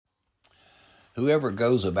Whoever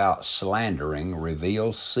goes about slandering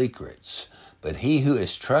reveals secrets, but he who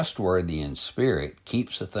is trustworthy in spirit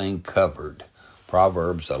keeps a thing covered.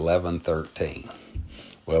 Proverbs 11:13.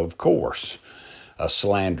 Well, of course, a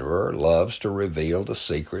slanderer loves to reveal the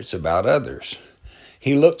secrets about others.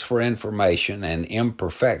 He looks for information and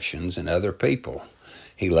imperfections in other people.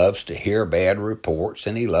 He loves to hear bad reports,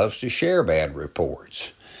 and he loves to share bad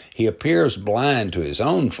reports. He appears blind to his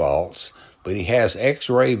own faults, but he has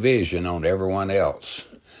X-ray vision on everyone else.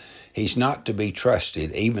 He's not to be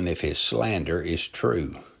trusted even if his slander is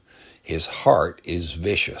true. His heart is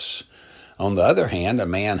vicious. On the other hand, a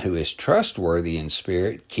man who is trustworthy in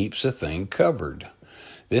spirit keeps a thing covered.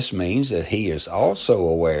 This means that he is also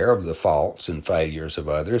aware of the faults and failures of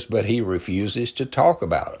others, but he refuses to talk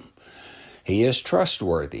about them. He is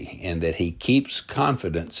trustworthy in that he keeps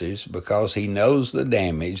confidences because he knows the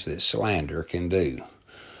damage that slander can do.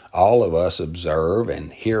 All of us observe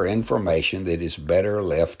and hear information that is better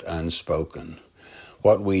left unspoken.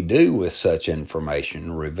 What we do with such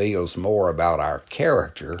information reveals more about our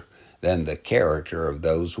character than the character of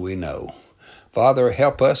those we know. Father,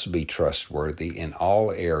 help us be trustworthy in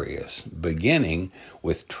all areas, beginning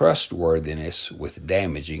with trustworthiness with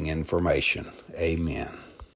damaging information. Amen.